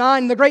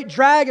 12:9, the great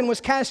dragon was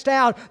cast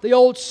out, the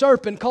old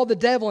serpent called the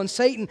devil and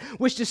Satan,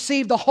 which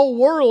deceived the whole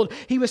world.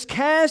 He was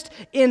cast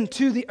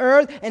into the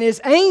earth, and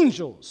his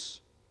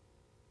angels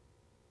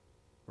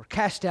were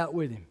cast out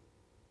with him.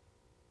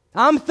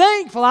 I'm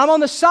thankful I'm on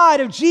the side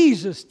of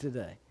Jesus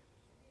today.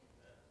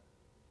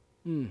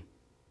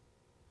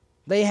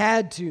 They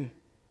had to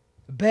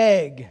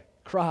beg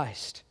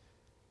Christ.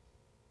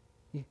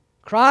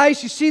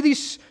 Christ, you see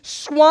these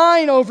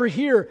swine over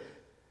here.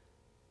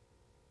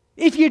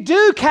 If you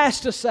do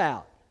cast us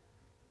out,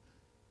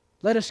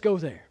 let us go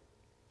there.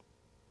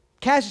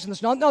 Cast us in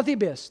the, not the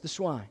abyss, the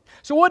swine.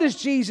 So what does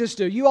Jesus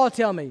do? You all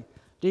tell me.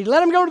 Did he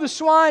let them go to the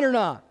swine or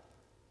not?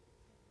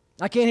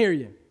 I can't hear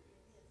you.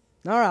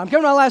 All right, I'm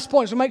coming to my last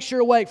point, so make sure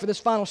you're awake for this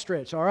final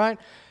stretch, all right?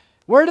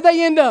 Where did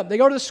they end up? They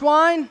go to the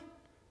swine?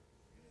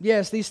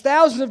 Yes, these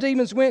thousands of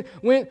demons went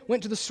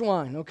to the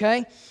swine,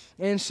 okay?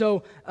 And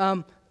so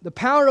the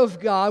power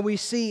of God we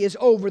see is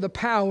over the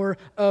power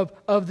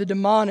of the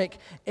demonic.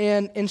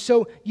 And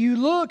so you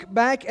look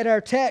back at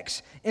our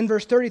text in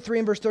verse 33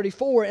 and verse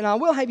 34, and I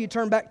will have you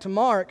turn back to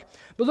Mark,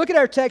 but look at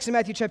our text in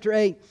Matthew chapter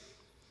 8.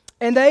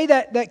 And they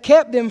that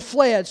kept them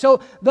fled.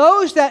 So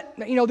those that,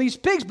 these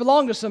pigs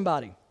belong to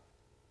somebody.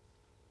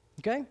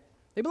 Okay?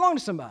 They belong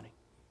to somebody.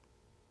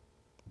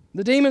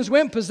 The demons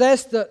went,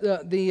 possessed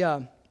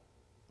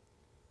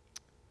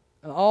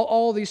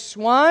all these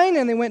swine,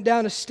 and they went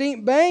down a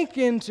steep bank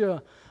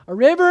into a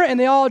river, and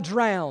they all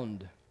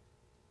drowned.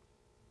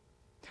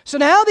 So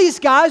now these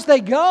guys,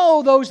 they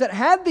go, those that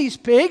had these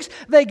pigs,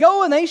 they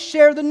go and they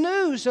share the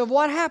news of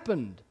what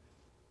happened.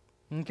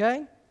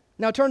 Okay?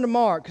 Now turn to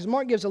Mark, because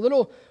Mark gives a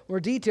little more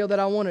detail that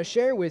I want to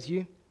share with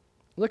you.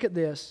 Look at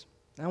this.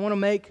 I want to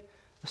make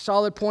a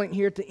solid point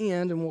here at the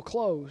end, and we'll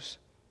close.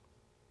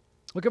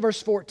 Look at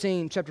verse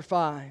 14, chapter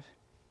 5.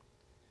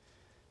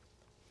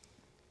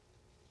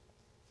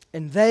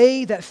 And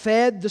they that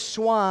fed the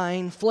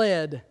swine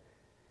fled,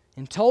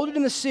 and told it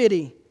in the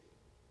city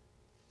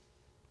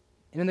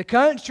and in the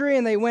country,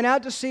 and they went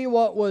out to see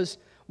what it was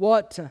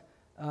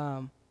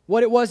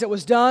that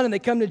was done, and they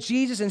come to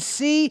Jesus and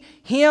see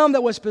him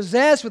that was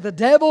possessed with the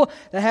devil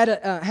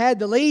that had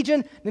the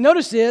legion. Now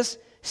notice this,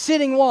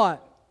 sitting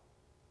what?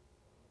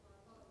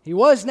 He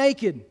was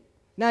naked.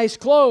 Now he's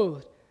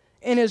clothed.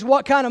 In his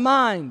what kind of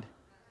mind?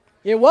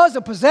 It was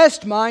a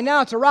possessed mind.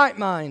 Now it's a right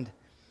mind.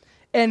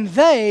 And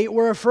they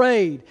were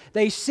afraid.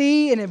 They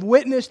see and have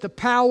witnessed the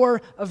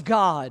power of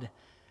God.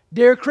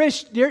 Dear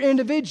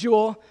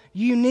individual,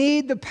 you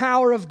need the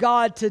power of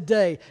God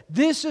today.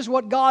 This is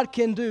what God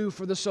can do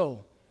for the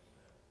soul.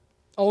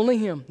 Only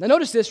Him. Now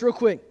notice this real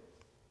quick.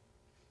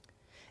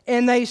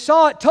 And they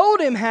saw it, told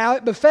him how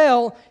it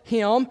befell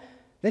him,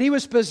 that he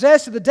was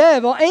possessed of the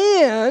devil,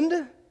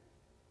 and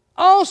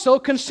also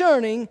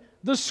concerning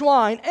the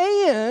swine.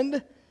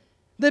 And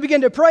they began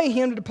to pray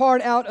him to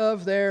depart out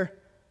of their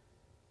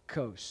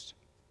coast.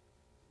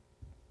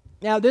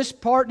 Now this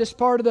part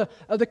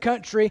of the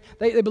country,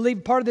 they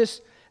believe part of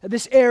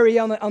this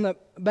area on the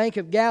bank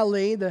of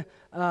Galilee,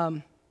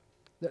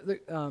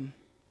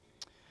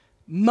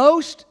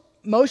 most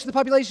of the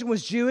population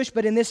was Jewish,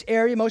 but in this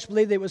area most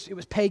believed it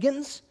was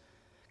pagans,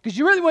 because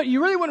you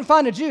really wouldn't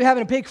find a Jew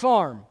having a pig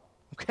farm.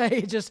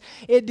 Okay,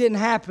 it didn't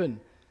happen.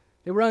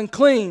 They were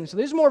unclean, so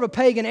this is more of a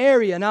pagan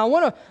area. Now I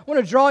want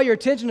to draw your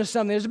attention to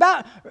something. There's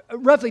about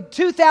roughly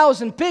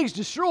 2,000 pigs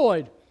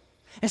destroyed.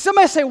 And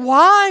somebody say,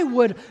 why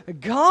would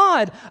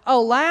God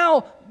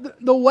allow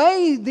the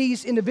way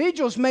these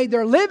individuals made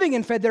their living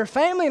and fed their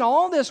family and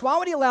all this? Why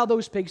would He allow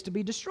those pigs to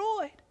be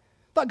destroyed? I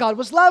thought God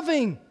was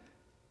loving.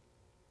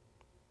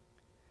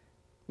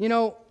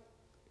 It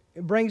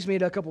brings me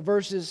to a couple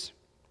verses.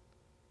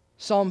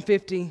 Psalm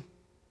 50,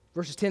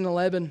 verses 10 and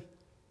 11.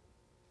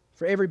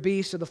 For every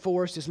beast of the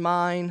forest is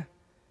mine,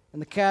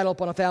 and the cattle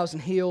upon 1,000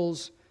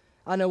 hills.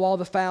 I know all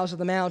the fowls of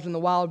the mountain, the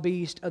wild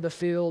beasts of the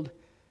field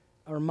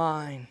are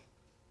mine.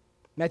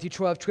 Matthew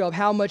 12:12.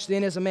 How much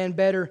then is a man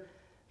better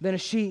than a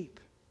sheep?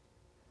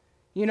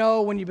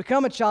 When you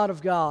become a child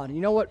of God,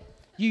 you know what?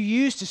 You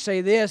used to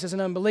say this as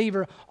an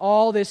unbeliever,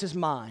 all this is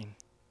mine.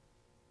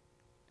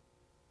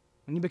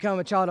 When you become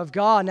a child of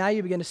God, now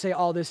you begin to say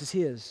all this is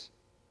His.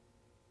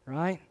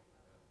 Right?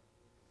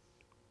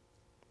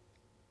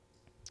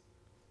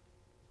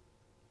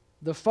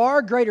 The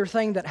far greater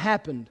thing that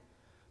happened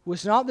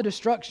was not the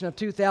destruction of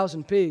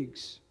 2,000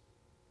 pigs.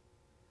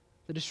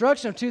 The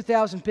destruction of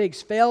 2,000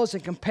 pigs fails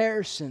in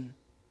comparison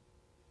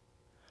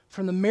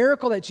from the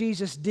miracle that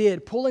Jesus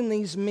did, pulling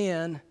these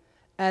men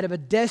out of a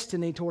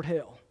destiny toward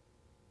hell.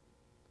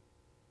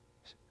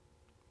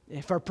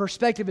 If our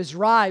perspective is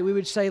right, we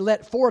would say,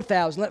 let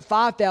 4,000, let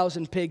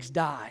 5,000 pigs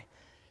die.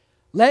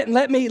 Let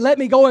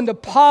me go into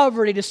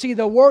poverty to see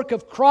the work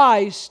of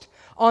Christ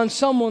on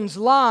someone's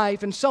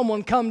life and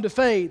someone come to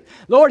faith.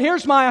 Lord,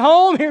 here's my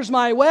home, here's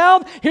my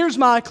wealth, here's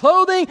my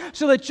clothing,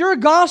 so that your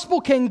gospel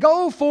can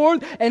go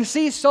forth and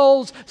see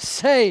souls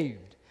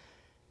saved.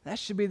 That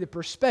should be the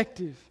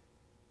perspective.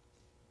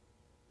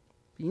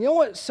 You know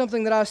what?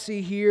 Something that I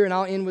see here, and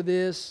I'll end with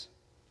this.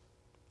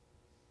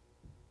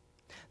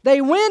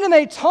 They went and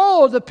they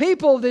told the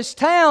people of this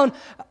town,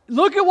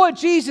 look at what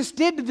Jesus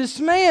did to this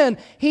man.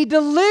 He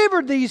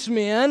delivered these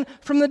men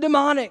from the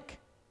demonic.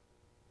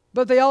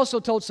 But they also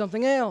told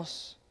something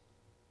else.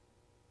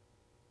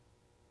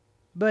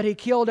 But he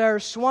killed our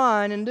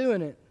swine in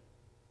doing it.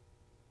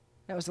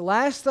 That was the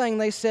last thing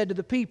they said to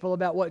the people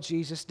about what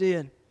Jesus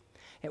did.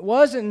 It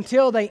wasn't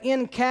until they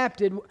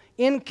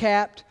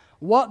encapped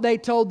what they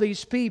told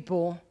these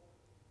people,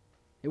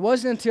 it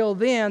wasn't until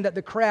then that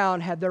the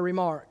crowd had their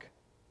remark.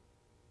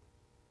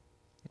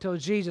 They told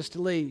Jesus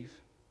to leave.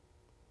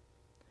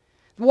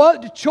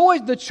 The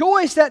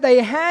choice that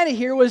they had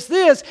here was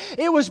this.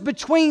 It was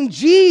between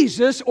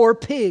Jesus or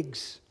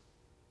pigs.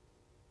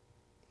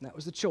 That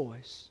was the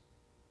choice.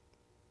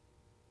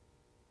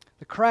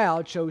 The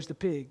crowd chose the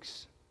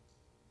pigs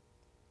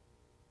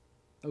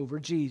over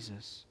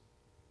Jesus.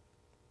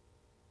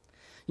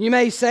 You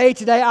may say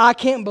today, I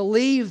can't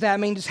believe that. I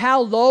mean, just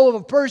how low of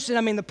a person.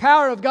 I mean, the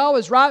power of God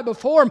was right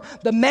before him.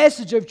 The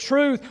message of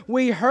truth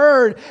we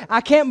heard.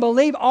 I can't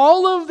believe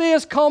all of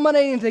this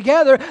culminating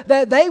together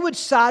that they would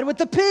side with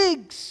the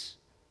pigs.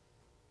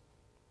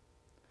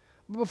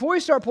 But before we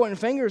start pointing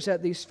fingers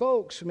at these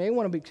folks, we may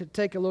want to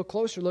take a little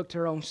closer look to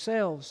our own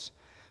selves.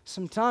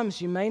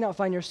 Sometimes you may not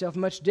find yourself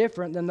much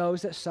different than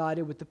those that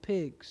sided with the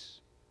pigs.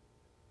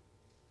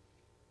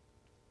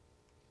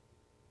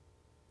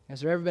 Has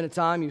there ever been a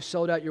time you've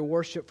sold out your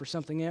worship for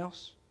something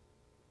else?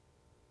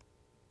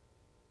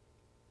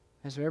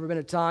 Has there ever been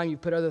a time you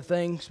put other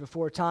things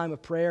before a time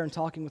of prayer and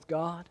talking with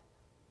God?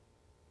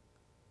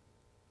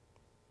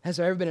 Has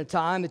there ever been a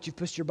time that you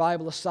pushed your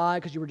Bible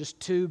aside because you were just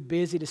too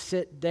busy to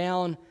sit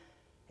down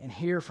and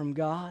hear from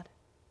God?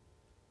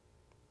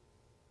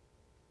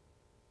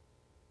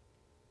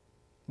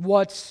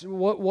 What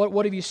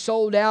have you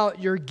sold out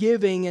your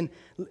giving and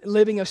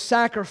living a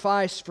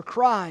sacrifice for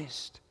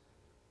Christ?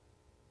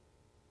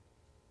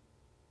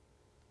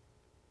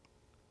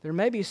 There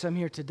may be some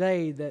here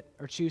today that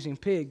are choosing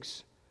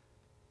pigs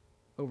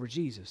over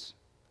Jesus.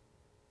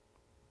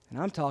 And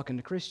I'm talking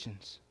to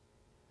Christians.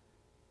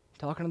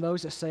 I'm talking to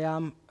those that say,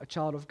 I'm a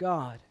child of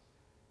God.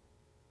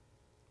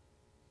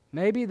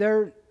 Maybe there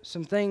are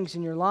some things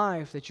in your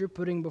life that you're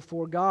putting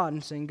before God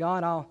and saying,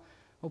 God,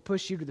 I'll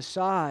push you to the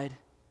side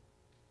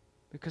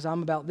because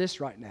I'm about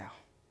this right now.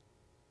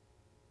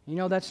 You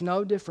know, that's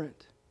no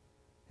different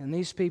than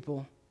these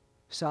people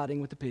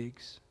siding with the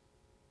pigs.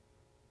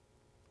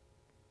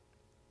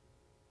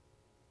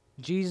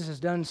 Jesus has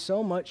done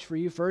so much for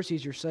you. First,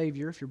 He's your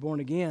Savior if you're born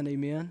again,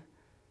 amen.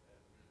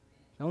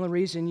 The only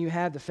reason you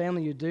have the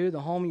family you do, the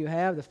home you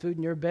have, the food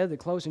in your bed, the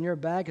clothes in your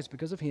bag is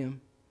because of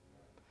Him.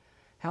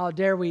 How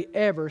dare we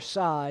ever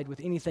side with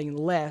anything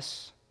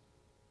less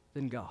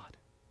than God?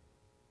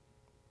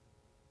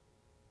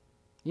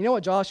 You know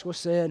what Joshua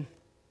said?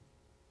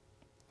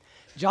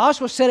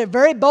 Joshua said it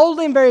very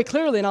boldly and very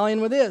clearly, and I'll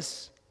end with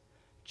this.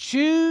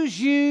 Choose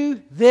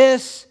you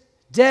this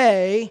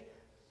day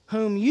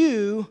whom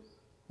you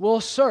will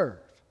serve.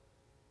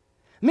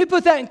 Let me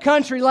put that in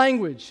country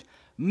language.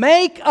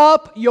 Make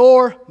up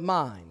your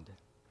mind.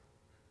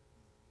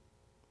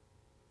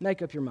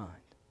 Make up your mind.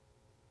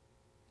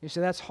 You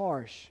say, that's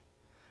harsh.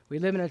 We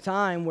live in a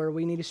time where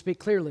we need to speak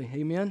clearly.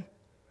 Amen?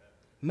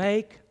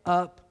 Make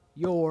up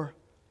your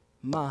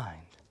mind.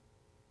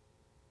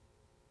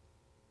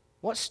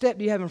 What step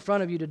do you have in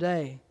front of you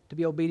today to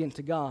be obedient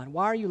to God?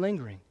 Why are you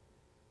lingering?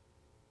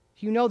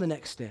 You know the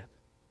next step.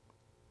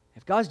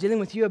 If God's dealing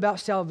with you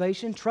about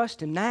salvation,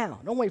 trust Him now.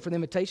 Don't wait for the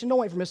invitation. Don't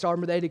wait for Mr.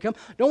 Arbor Day to come.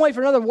 Don't wait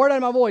for another word out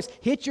of my voice.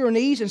 Hit your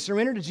knees and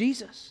surrender to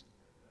Jesus.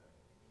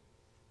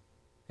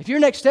 If your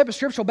next step is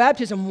scriptural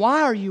baptism,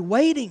 why are you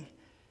waiting?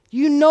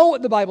 You know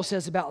what the Bible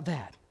says about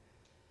that.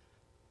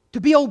 To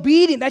be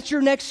obedient, that's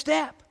your next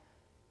step.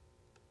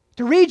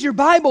 To read your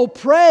Bible,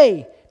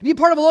 pray. To be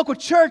part of a local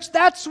church,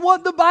 that's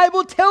what the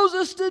Bible tells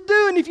us to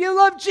do. And if you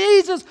love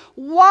Jesus,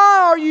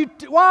 why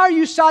are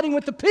you siding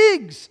with the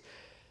pigs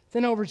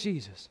than over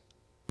Jesus?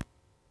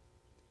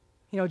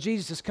 You know,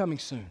 Jesus is coming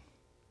soon.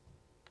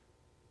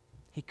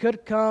 He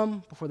could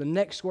come before the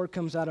next word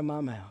comes out of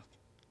my mouth.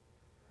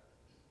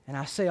 And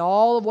I say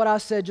all of what I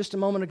said just a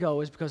moment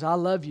ago is because I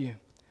love you.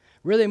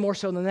 Really more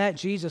so than that,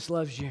 Jesus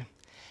loves you.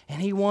 And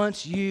He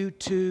wants you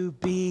to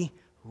be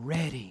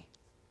ready.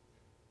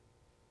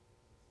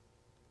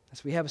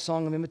 As we have a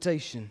song of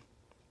invitation.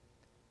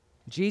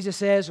 Jesus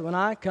says, when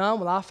I come,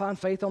 will I find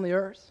faith on the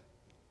earth?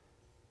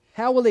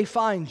 How will He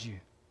find you?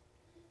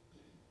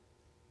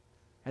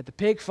 At the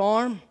pig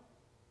farm?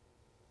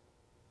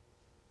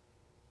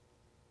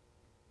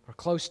 Or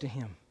close to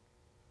Him?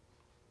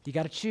 You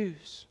got to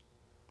choose.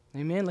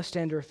 Amen? Let's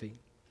stand to our feet.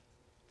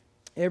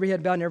 Every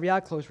head bowed and every eye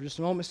closed for just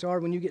a moment. Mr.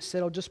 Ard, when you get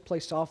settled, just play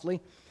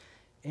softly.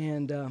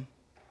 And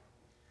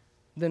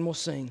then we'll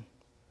sing.